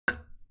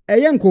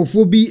Eyan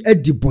kofobi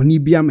edi boni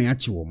bi ama ya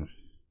chi wo mo.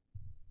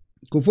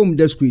 Kofom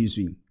de school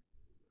yi.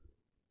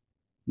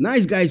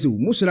 Nice guys o,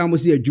 musra mo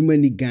se adwuma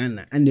ni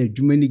Ghana, ana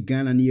adwuma ni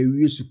Ghana na ye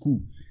wie school,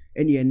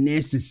 ene ye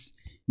nurses,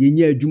 ye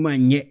nya adwuma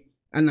nye,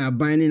 ana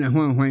aban ni na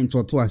hwan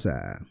toto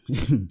asa.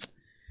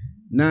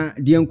 Na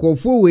de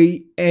nkofo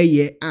we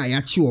eye a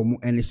ya chi wo mo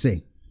ene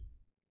se.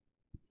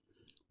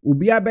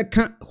 Obi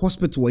abeka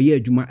hospital ye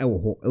adwuma e wo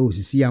ho, e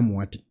osisi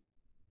amoate.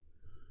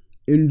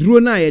 Nduro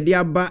na ye de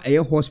aba eye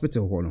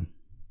hospital ho no.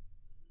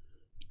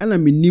 Ana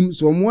minim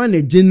so mo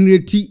na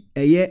generate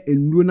eye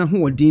nduro na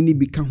ho odin ni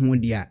bi ka ho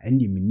dia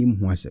ene minim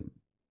ho asem.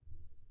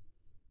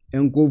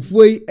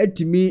 Enkofuoi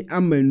atimi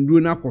ama nduro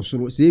na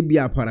kosoro se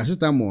bia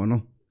paracetamol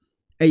no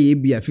eye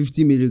bia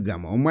 50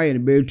 mg o ma ye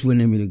be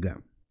 20 mg.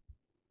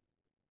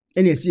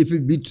 Ene se efe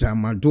bi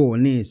tramadol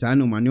ne sa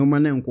no mane o ma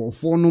na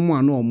enkofo no mo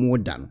ana o mo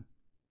da no.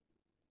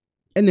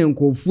 Ene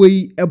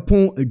enkofuoi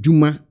epon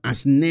adwuma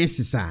as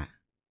nurses a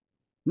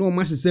no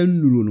ma sesa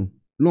nduro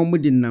no mo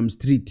de nam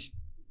street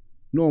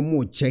no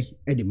mo che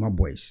e de ma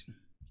boys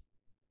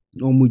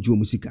no mo ju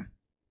musika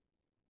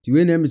ti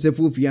we na me se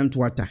fofi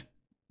anto ata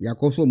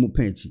yakoso mo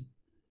panchi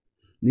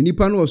ni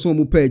nipa no so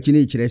mo panchi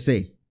ne kire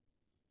se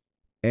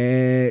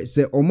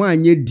se o ma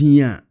anye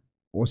din a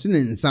o se ne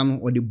nsa no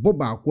o de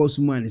boba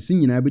akwasu ma ne se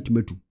nyina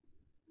betumatu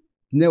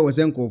ne wo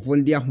se nkofo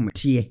ndi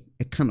ahomete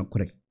e ka no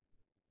kore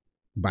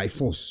by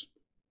force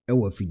e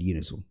wo afidie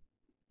ne so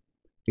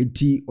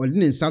eti o de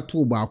ne nsa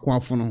to ba akwa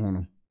afo no ho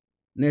no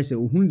na se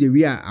ohun de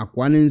wi a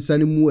akwa ne nsa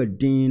ne mu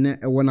adin na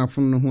e wona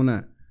fon no ho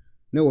na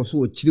wo so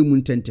o kire mu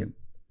ntentem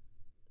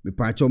me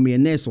pa cho me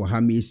nurse o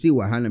ha me si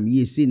wa ha na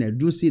me si na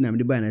dru si na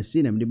me ba na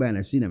si na me ba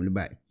na si na me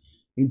ba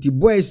enti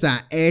boys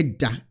a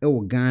eda e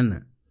wo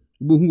Ghana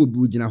bo hu obi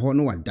ogina ho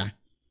no wada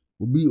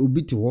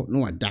obi te ho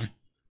no wada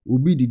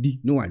obi didi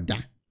no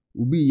wada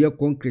obi ye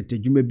concrete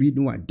adwuma bi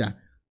no wada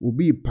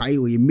obi pai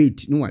o ye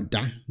mate no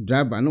wada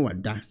driver no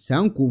wada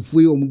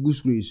sankofu e o mugu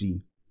school su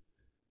yi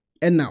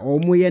ena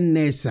omo ye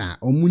nurse a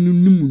omo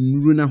nunum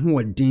nuru na ho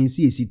odin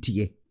si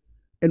esitie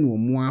ena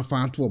omo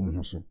afa ato omo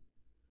ho so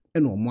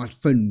ena omo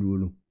afa nuru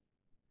no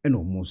ena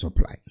omo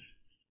supply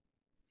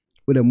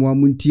we de mo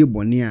amuntie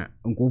bone a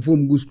nkofo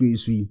mugu school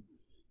su yi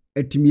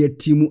atimi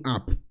atimu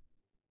app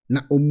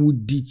na omo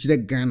di kire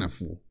Ghana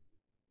fo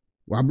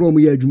wa bro omo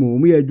ye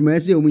adwuma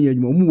ese omo ye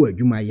adwuma omo wa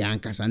adwuma ya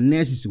ankasa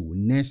nurses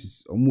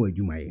omo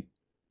adwuma ye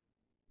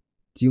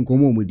ti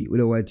nkomo omo di we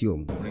de wati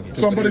omo.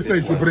 Somebody say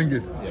you should bring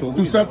it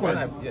to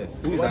surface.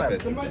 Yes. Who is that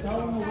person?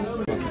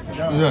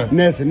 Yeah.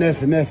 Nurse.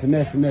 This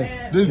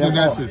is the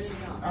nurses.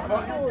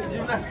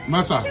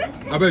 Massa,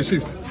 I better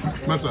shift.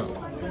 Massa,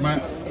 my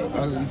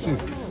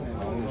shift.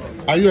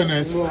 Are you a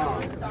nurse?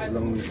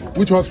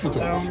 Which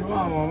hospital?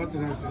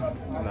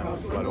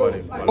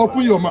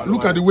 Open your mouth.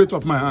 Look at the weight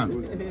of my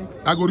hand.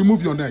 I go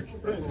remove your neck.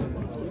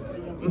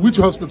 Which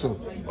hospital?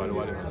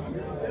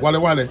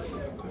 Wale.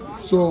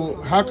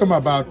 So how come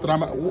about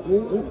trauma?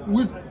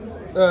 Which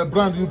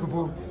brand you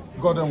people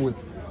got them with?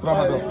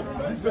 Tramadol.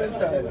 Different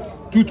types.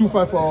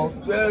 225 or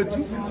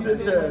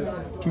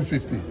 250.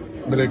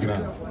 250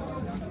 milligram.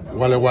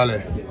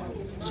 Wale.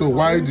 So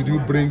why did you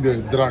bring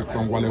the drug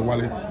from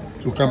Wale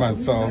to come and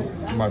sell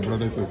to my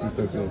brothers and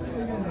sisters here?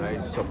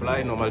 I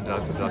supply normal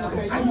drugs to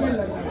drugstores.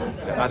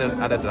 The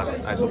other drugs,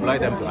 I supply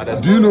them to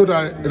others. Do you know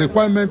that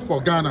requirement for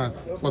Ghana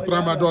for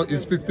tramadol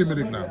is 50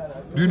 milligram?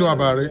 Do you know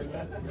about it?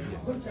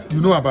 You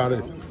know about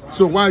it.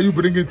 So why are you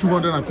bringing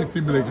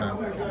 250 milligram?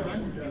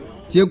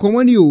 Tie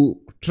komani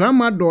o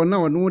tramadol na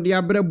ono de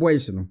abre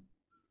boys no.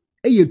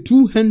 Eye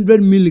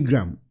 200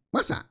 milligram.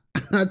 Masa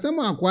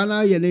asema akwa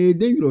na ye na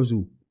dangerous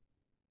o.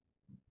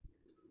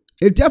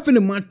 Eti afene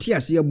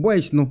Matias ye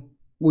boys no.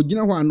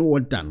 Ogina ho ano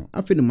woda no.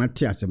 Afene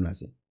Matias em na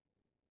se.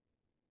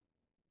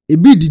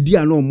 Ebi didi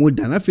ano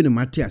omoda na afene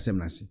Matias em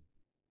na se.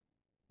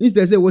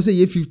 Instead say we say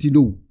ye 50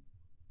 no.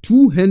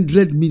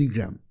 200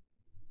 milligram.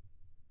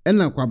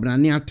 Ena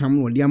kwabrane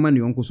atam no de ama ne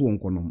yonko so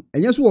wonko no.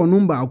 Enye so wono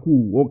mba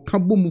aku o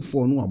kabo mu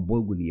fo no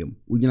abogu ne yam.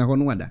 Ogina ho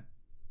no wada.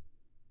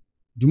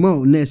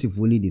 Duma nurse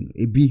fo ni di no.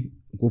 Ebi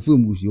nkofo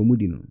musu yo mu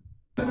di no.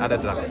 Other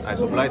drugs, I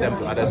supply them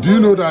to others. Do you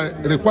know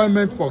that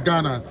requirement for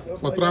Ghana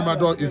for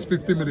tramadol is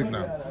 50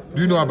 milligram?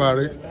 Do you know about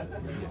it?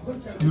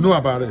 You know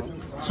about it.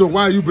 So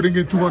why are you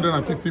bringing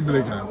 250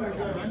 milligram?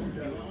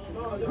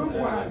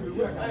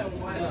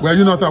 Were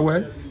you not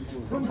aware?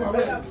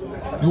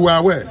 You were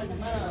aware.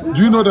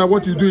 Do you know that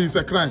what you do is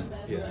a crime?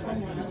 Yes.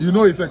 You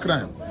know it's a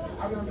crime.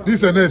 This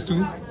is a nurse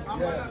too.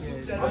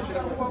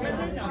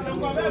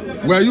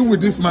 Were you with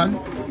this man?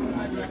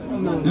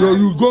 No.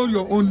 You go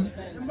your own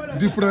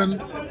different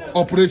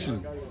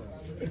operation.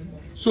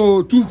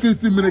 So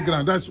 250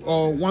 milligram, that's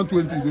or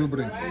 120 you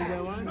bring.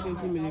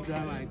 120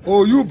 milligram.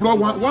 Oh, you brought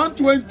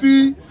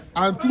 120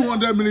 and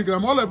 200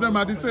 milligram. All of them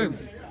are the same.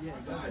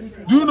 Yes.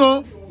 Do you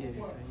know?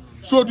 Yes.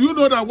 So do you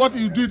know that what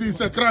you did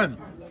is a crime?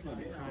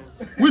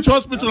 Which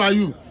hospital are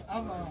you?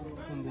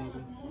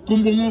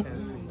 Kumbungu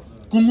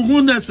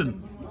nursing.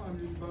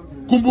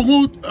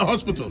 Kumbungu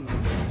hospital.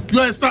 You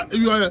are a staff.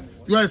 You are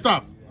a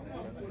staff.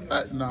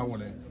 Now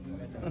one.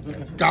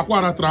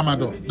 Kakwara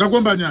tramadol.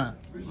 Dagombanya.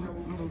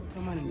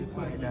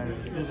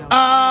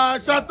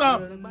 Shut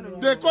up.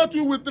 They caught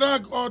you with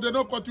drug or they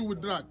don't caught you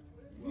with drug?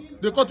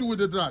 They caught you with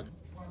the drug.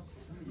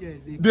 Yes,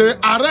 They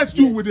arrest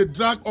you with the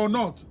drug or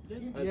not?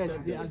 yes,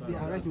 they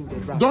arrest me with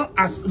the drug.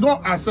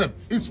 Don't accept.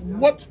 It's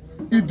what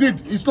he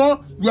did. It's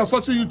not we are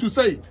forcing you to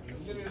say it.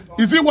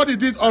 Is it what he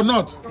did or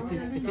not?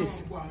 It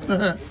is.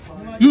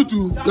 You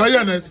too. Your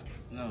earnest.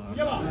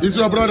 Is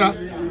your brother?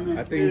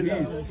 I think he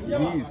is.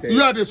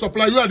 You are the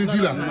supplier. You are the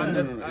dealer.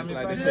 It's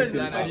like the setting.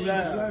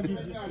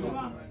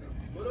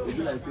 Who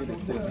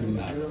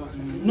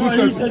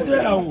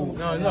said?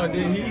 No,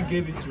 he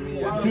gave it to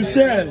me. To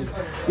sell.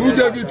 Who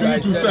gave it to you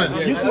to sell?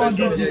 This one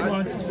give this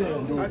one to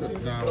sell.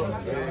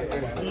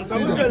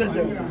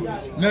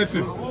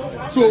 Nurses.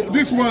 So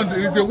this one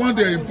is the one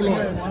they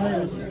employ.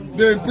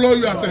 They employ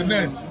you as a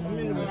nurse.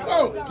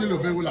 Oh, kilo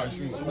baby like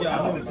shoes.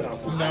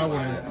 No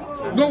worry.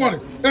 No worry.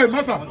 Hey,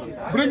 master,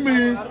 bring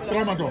me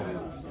tramadol.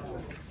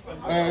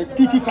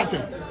 2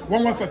 sachet.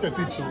 1 sachet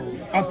each.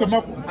 And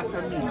tomato.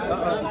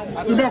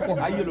 Tomato.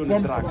 And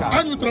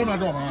you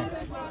tramadol, man.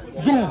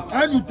 Zoom.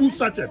 And you 2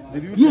 sachet.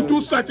 You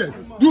 2 sachet.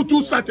 You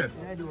 2 sachet.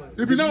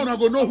 If you now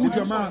go know who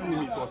your man.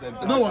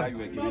 No one.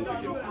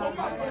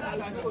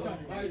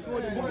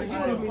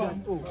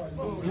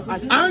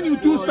 And you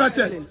 2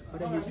 sachets. But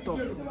then he stopped.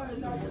 So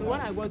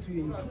when I got to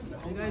him, the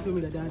guy told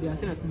me that they are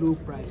selling at low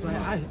price. So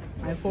I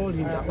called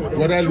him.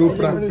 What that low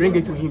price? Bring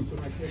it to him.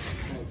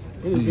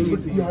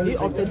 He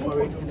opted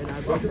for it, and then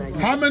I got it.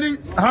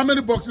 How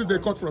many boxes they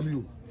cut from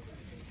you?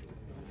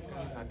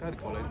 I can't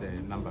collect the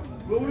number.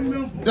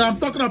 Yeah, I'm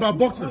talking about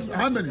boxes.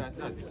 How many?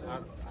 That's it.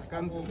 I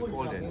can't call the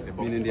boxes.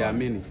 Meaning there are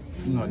many.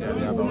 No, there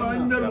are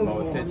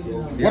about 30.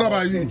 What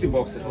about you? 30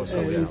 boxes.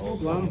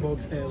 One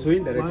box. So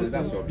indirectly,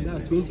 that's your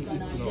business. That's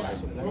 28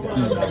 pieces.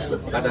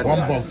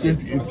 One box,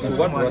 28 So pieces.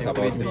 what brought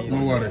about this?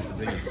 No worry.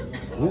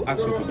 Who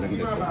asked you to bring it?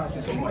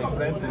 So my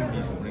friend told me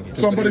to bring it.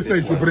 Somebody said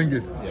you should bring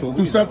it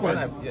to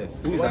surplus. Yes.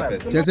 Who is that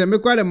person? Just me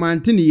kwa de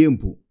mantini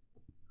yempo.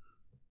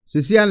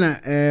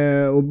 Sisiana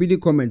obidi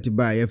comment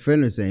by your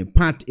friend is saying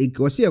part ek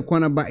o se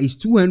ekwana ba is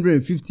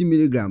 250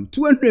 milligram.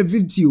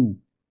 250 o.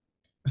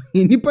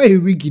 Nipa e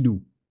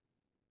wikido.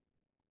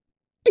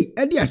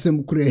 Edi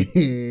asem kure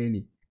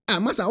ni.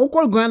 Masa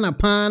okol Ghana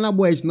pa na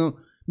boys no.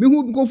 Me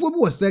hu nkofo bi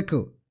wo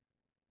circle.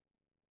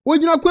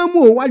 Ojina kwamu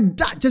o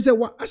wada chese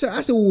wa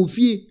ase wo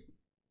fie.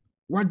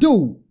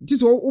 Wado,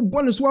 chese o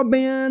bonu so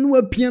aban no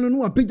apia no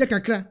no apagya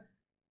kakra.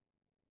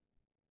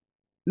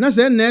 Na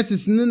say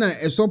nurses na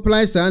a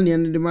supply sa na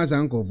de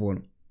masa nkofo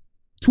no.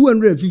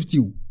 250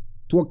 o.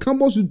 To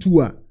campus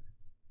to a.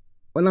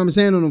 When I'm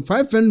saying no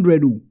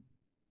 500 o.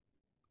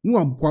 No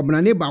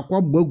akwabna ne ba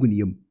kwa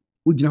boguniem.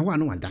 Ojina ho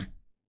anu wada.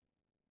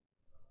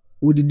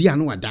 Odidi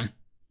anu wada.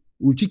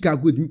 Uchika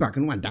ko timi pak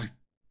no wada.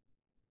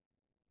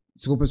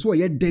 So person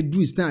ye dead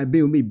do stand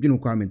be o me bi no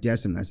comment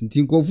yasem na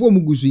ntin kofo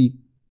mu gusu yi.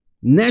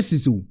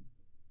 Nurses o.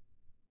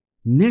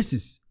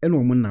 Nurses eno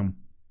omo nam.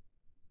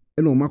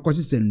 Eno omo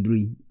akosi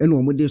sendri, eno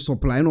omo de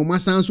supply, eno omo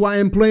sanso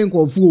employing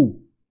kofo o.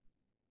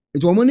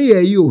 Eto omo ne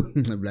ye yi o.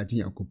 Blati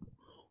yakopo.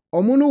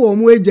 Omo no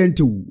omo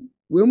agent o.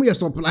 We mu ye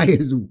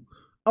suppliers o.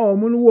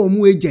 Omo no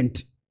omo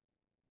agent.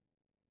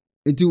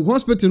 Enti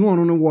hospital no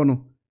ono no wo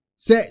no.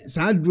 Se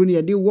sa dro ne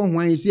ye de wo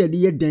hwan se ye de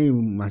ye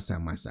dan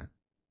masa.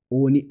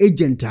 O ni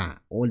agent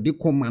a o de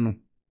koma no.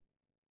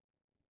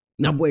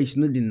 Na boys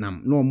no de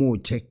nam no omo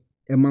check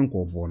e man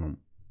kofo no.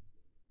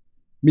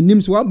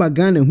 Minim so aba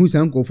Ghana hu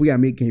san kofo ya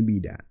make bi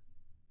da.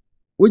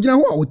 Ogina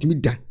ho a otimi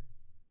da.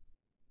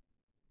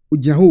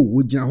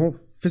 Ogina ho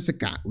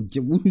physical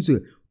hu se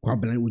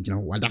kwablan ogina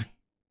ho wada.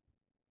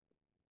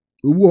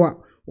 Owu a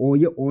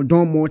oye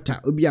odon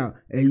mortar obi a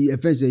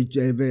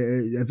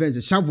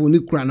efense shovel ni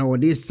kura na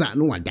ode sa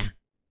no wada.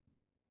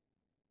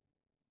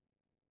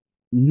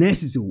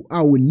 Nurses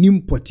a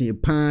onim pote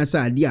pa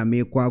sa ade a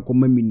me kwa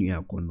akoma menu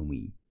akonom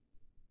yi.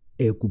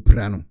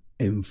 Ekupra no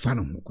emfa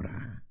no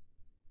kura.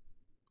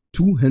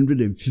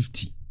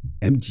 250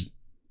 mg.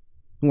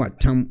 No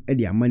atam e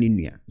de amani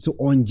nua. So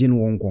onjin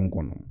won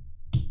konkono.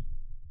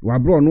 Wa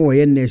bro no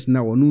oye nurse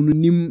na onu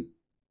nim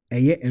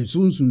eye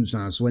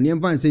ensunsunsan so ne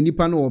emfa nse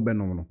nipa no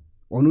obenom no.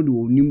 Onu de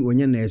onim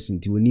onye nurse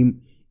nti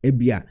onim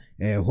ebia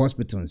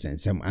hospital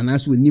sensem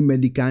anaso onim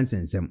medical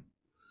sensem.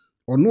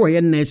 Onu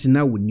oye nurse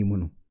na onim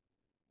no.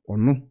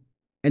 Ono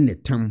ene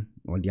tam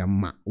ode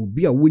ama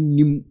obi a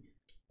wonim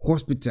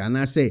hospital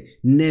anase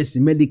nurse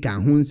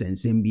medical ho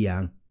sensem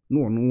bia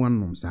no ono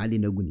wanom saade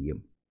na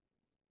guniyem.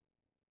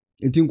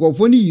 Enti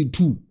nkofo ni yi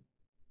 2.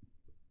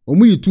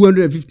 Omu yi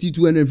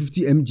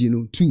 250 mg no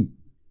 2.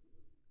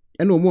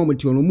 Ena omu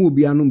amati ono mu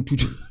obi anom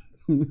 2.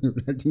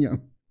 Ratinya.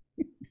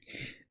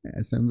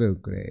 Asambe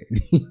kure.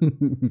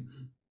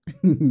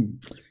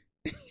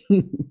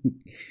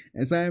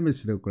 Esa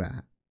mesre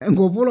kura.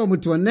 Nkofo lo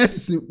muti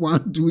nurse 1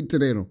 2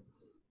 3 no.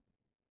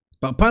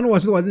 Papa no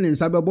wase wode ne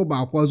nsabe bo ba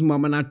akwazu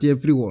mama na te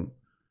free one.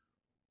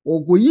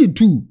 Ogoyi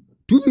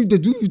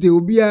 250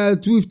 obia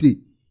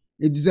 250.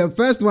 It is the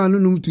first one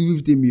no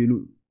 250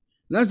 mienu.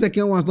 Na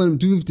second one no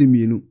 250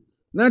 mienu.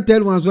 Na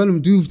third one no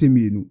 250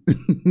 mienu.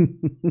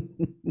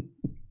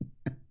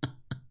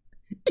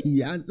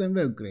 Yes, I'm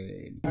very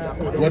great.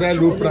 Whether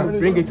low price.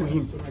 Bring it to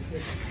him.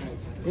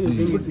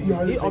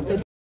 He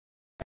opted.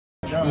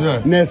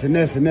 Yeah. Nurse.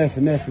 This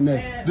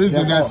is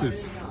the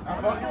nurses.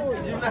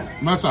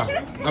 Massa,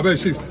 I better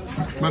shift.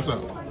 Massa,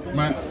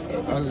 my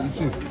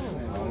shift.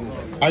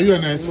 Are you a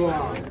nurse?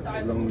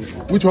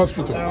 Which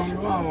hospital?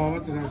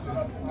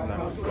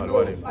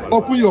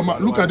 Open your mouth.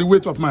 Look at the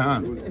weight of my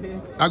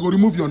hand. I go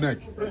remove your neck.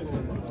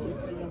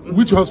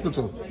 Which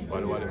hospital?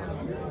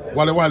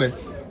 Wale.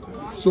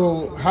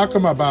 So how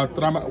come about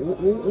trauma?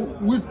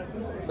 Which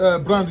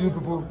brand you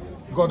people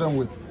got them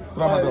with?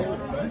 Tramadol.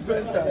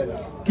 Different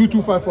types.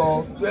 225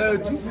 or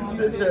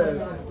 250.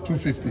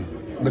 250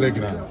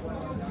 milligram.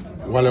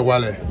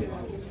 Wale.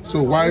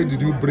 So why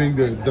did you bring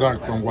the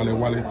drug from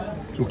Wale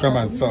to come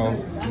and sell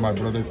to my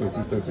brothers and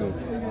sisters here?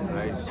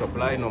 I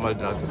supply normal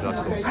drugs to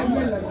drugstores.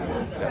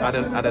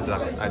 Other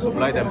drugs, I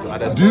supply them to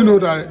other stores. Do you know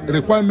that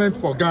requirement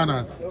for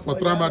Ghana for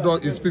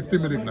tramadol is 50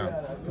 milligram?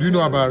 Do you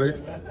know about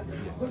it?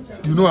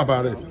 You know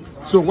about it.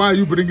 So why are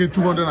you bringing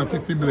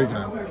 250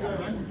 milligram?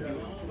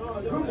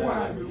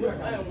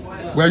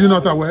 Were you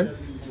not aware?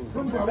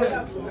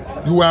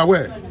 You were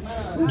aware.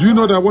 Do you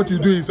know that what you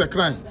do is a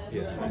crime?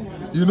 Yes.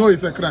 You know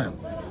it's a crime.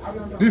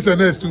 This is a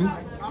nurse too.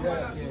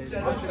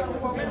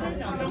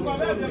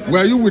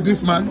 Were you with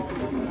this man?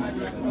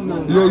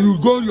 You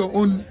go your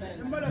own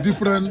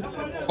different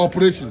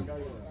operation.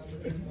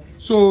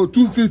 So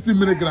 250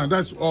 milligram,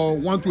 that's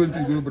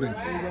 120 you bring.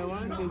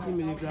 120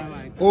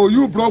 milligram. Oh,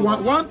 you brought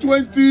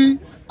 120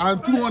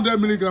 and 200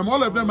 milligram.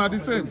 All of them are the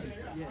same.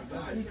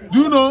 Do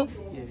you know?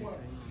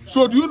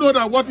 So do you know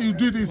that what you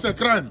did is a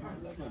crime?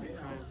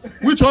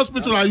 Which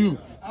hospital are you?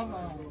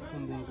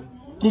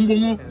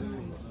 Kumbungu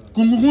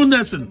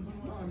Nursing.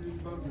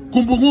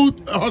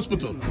 Kumbungu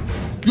Hospital.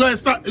 You are a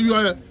staff. You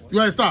are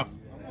a staff.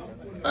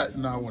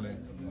 Now what?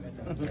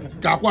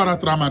 Kakwara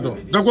tramadol.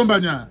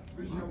 Dagombanya.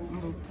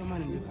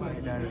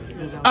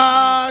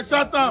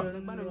 Shut up.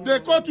 They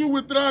caught you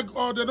with drug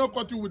or they don't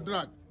caught you with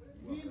drug?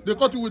 They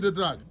caught you with the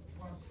drug.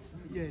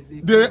 Yes,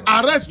 they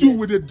arrest you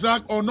with the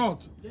drug or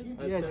not?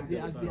 Yes, they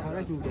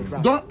arrest me with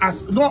the drug.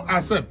 Don't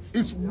accept.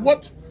 It's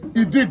what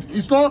he did.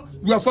 It's not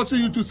we are forcing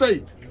you to say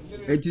it.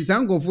 It is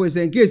uncle for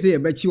saying case a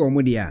bet you or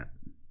modia.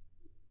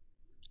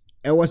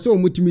 I was so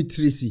mutimi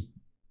tracy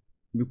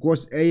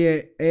because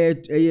a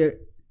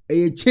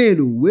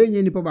chain when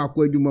any papa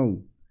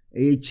quadumau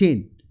a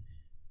chain.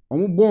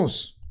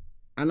 Boss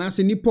and as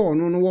a nippon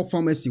no what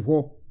pharmacy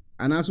ho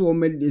and as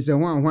is a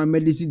one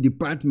medicine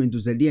department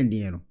to the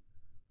DND.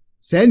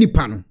 Say any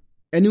panel,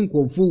 any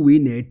full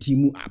win a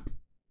team up.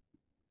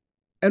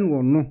 And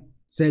one no,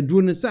 say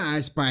drone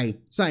sa spy,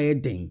 say a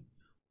ding.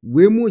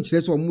 We much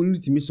less or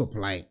multi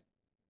supply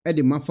at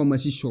the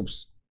pharmacy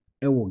shops,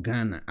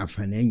 Ghana,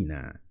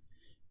 Afanena.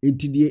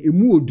 Into the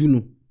emu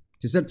duno,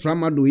 to set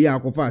tramado ya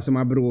kofa some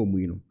abro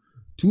muino,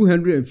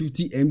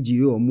 250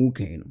 mg or more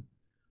cane.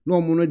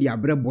 No mono the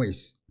abra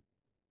boys.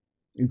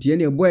 Into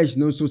any boys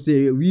no so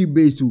say we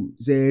basu,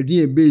 say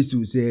dear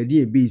basu, say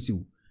dear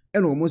basu.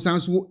 And almost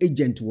answer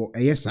agent or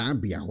a yes, I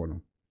be a honor.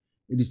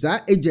 It is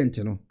our agent,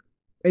 no,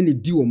 any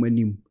deal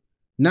manim,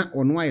 not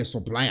on why a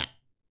supplier.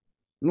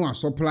 No, a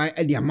supply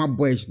at the ama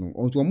boys, no,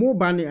 or to a more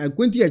banner, a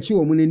 20 a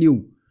chill money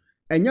new.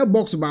 And your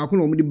box about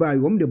home the buy,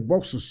 the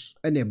boxes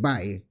and they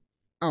buy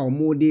our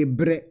more day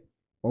bread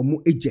or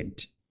more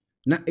agent.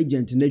 Not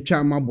agent in the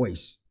charm, my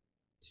boys.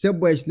 Sell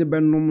boys never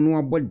no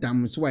about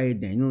damn sway,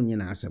 then no, you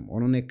know, some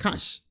on a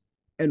cash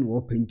and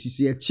open to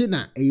see a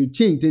china, a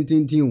chain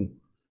tintin.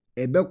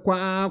 Ebe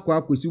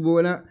kwa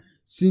kwesibola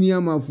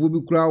senior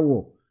mafubi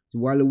krawo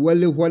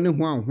wale hwane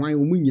hwan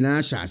omu nyina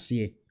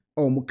ahase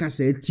o mu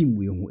kasa team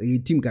we ho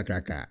team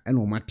kakraka e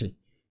no mate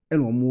e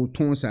no mu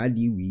ton sa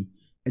ade wi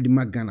e de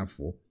magana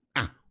fo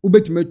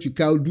ubetuma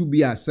twika du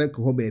bia sek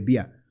ho ba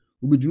bia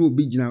ubeduru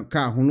obi gina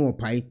ka ho no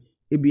opai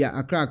e bia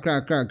akra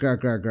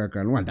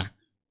no wada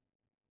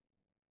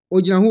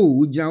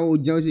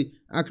ojina si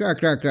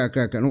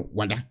akra no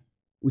wada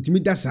utimi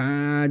da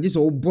saa je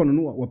so obono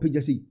no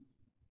wapagya si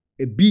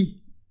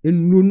ebi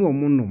enu no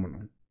omonom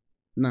no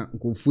na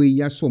nkofo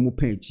ya so mo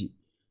panchi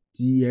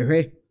ti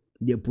yehwe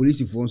de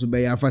police fo nso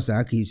be ya fa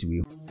saa case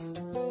we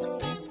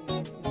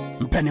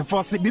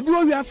mpenefo se bibi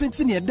o wiase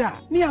ntine da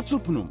ne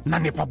atopno na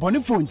ne pabone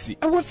fonti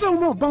e wo se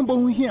wo bambo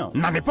hu hia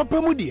na ne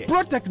papa mu de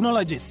Pro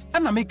Technologies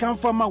ana me kan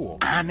fa ma wo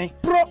ane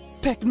Pro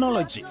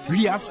Technologies.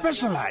 We are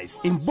specialized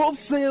in both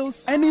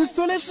sales and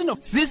installation of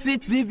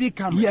CCTV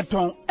cameras.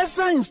 Yeton,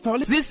 esa install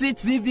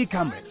CCTV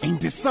cameras in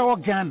the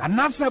South Ghana and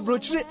NASA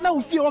brochure now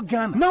fear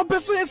Ghana. Now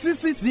pursue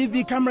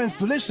CCTV camera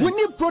installation. We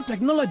need Pro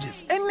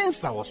Technologies and in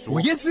South.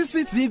 We have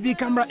CCTV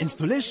camera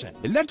installation,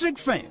 electric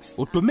fence,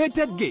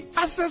 automated gate,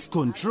 access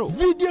control,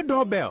 video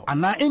doorbell,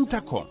 and our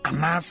intercom,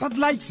 and our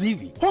satellite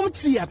TV, home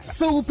theater,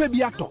 so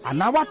upebiato,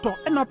 and our water,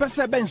 and our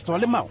PCB install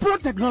them out. Pro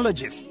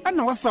Technologies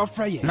and our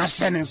software. Na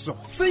shenenso.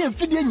 See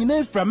fidie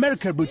nyina fra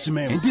America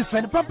brochimem ndi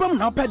send papam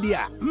na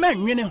opedia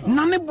menwene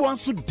na ne bo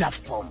anso da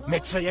form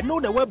meche ye no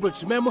the web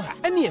brochimem ha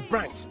ene e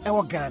branch e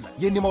wo Ghana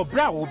ye ni mo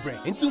bra wo bre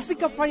nti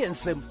sika fa ye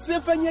nsem se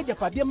fa nya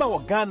japade ma wo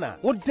Ghana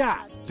wo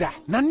da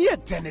na near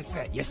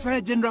tenese yes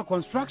general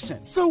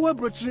construction so we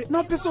brochire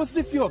no peso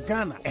si fi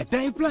Ghana e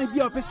dan plan bi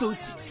o peso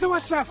si se wa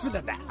sha se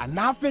dada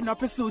anafe no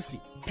peso si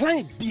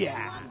plan bia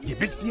ye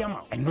besi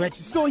ama eno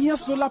achi so here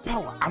solar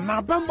power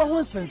ana bamba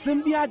ho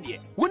nsensem bi ade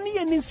woni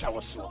ye ni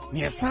nsawoso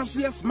ne esanso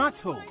ye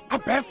smart home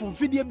abefo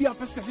fidie bi o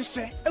peso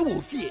hye e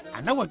wo fie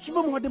ana wa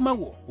twuma mo de ma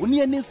wo woni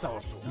ye ni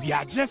nsawoso we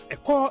are just a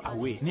call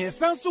away ne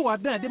esanso wa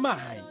dan de ma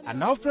han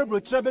ana ofre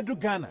brochire bedu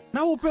Ghana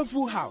na wo pe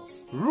full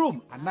house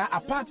room ana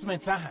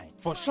apartment ahan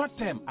for short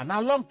term and a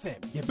long term.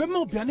 Ye be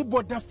mo biani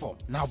border form.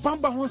 Now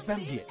bamba hon sam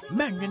die.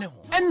 Menwene ho.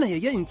 Enna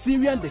ye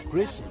interior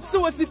decoration.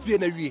 So wasi fie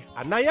na wie.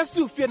 Ana ye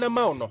si fie na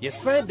ma no. Ye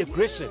sign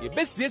decoration. Ye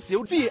be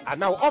siesie fie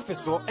ana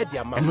office o e di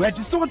ama. Eno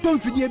eji so tom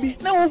fidie bi.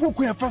 Na wo ho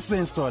kwen fa so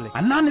install.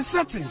 Ana ne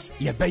settings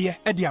ye be ye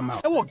e di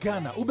ama. E wo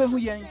Ghana wo be hu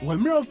yen. Wo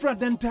mre ofra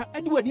denta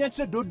e di wani a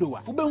che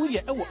dodoa. Wo be hu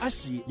ye e wo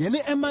ahye. Ye ne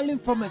Emalin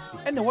Pharmacy.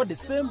 E na wo the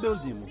same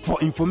building. For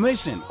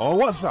information or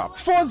WhatsApp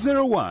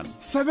 401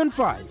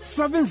 75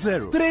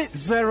 70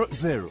 30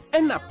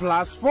 and a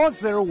plus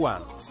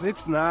 401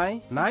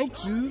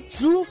 6992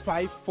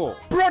 254.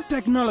 Pro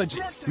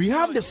Technologies. We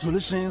have the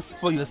solutions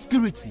for your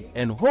security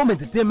and home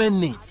entertainment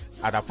needs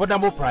at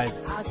affordable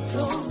prices.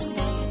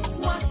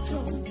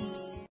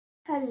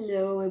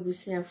 Hello,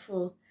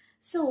 Ebusiafo.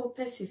 So,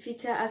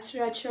 Pesifita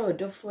Asracha or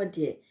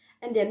Dofode,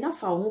 and then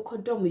enough our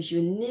Kodom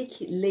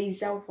unique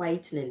laser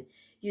whitening.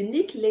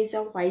 Unique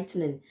laser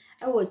whitening.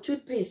 Our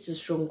toothpaste to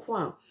strong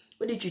kwa.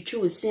 What did you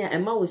choose? Say,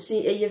 Emma was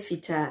saying a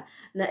fita.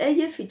 Na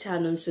eye fita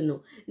no so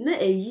no. Na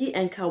eyi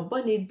and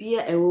carbonate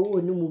beer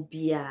ewo no mu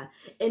beer.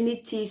 Any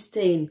tea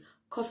stain,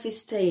 coffee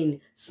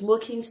stain,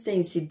 smoking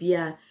stain si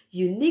beer.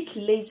 Unique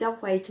laser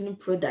whitening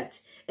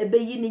product. Ebe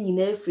yi ni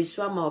nyina free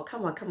so ama o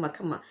kama.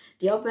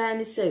 The oba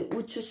ni say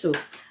utu so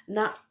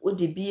na o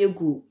de bi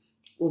egu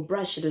o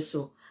brush do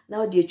so.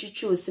 Na o de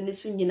twitwi o sene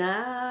so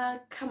nyina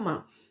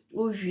kama.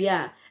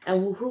 Uvia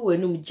and who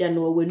wenum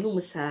jano wenum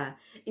sa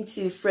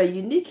into for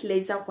unique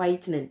laser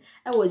whitening.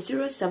 I was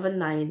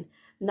 079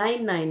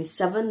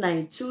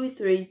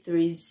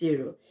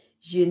 99792330.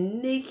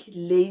 Unique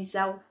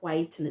laser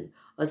whitening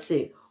or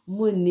say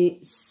muni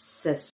ses.